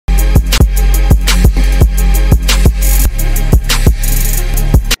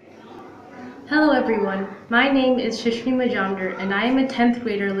My name is Shishmi Majumdar, and I am a 10th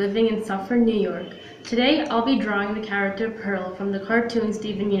grader living in Suffern, New York. Today, I'll be drawing the character Pearl from the cartoon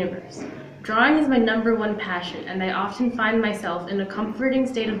Steven Universe. Drawing is my #1 passion, and I often find myself in a comforting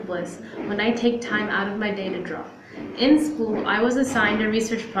state of bliss when I take time out of my day to draw. In school, I was assigned a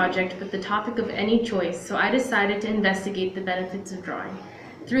research project with the topic of any choice, so I decided to investigate the benefits of drawing.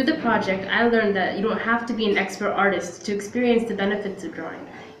 Through the project, I learned that you don't have to be an expert artist to experience the benefits of drawing.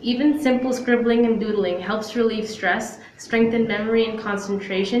 Even simple scribbling and doodling helps relieve stress, strengthen memory and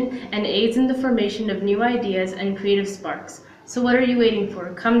concentration, and aids in the formation of new ideas and creative sparks. So what are you waiting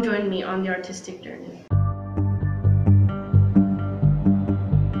for? Come join me on the artistic journey.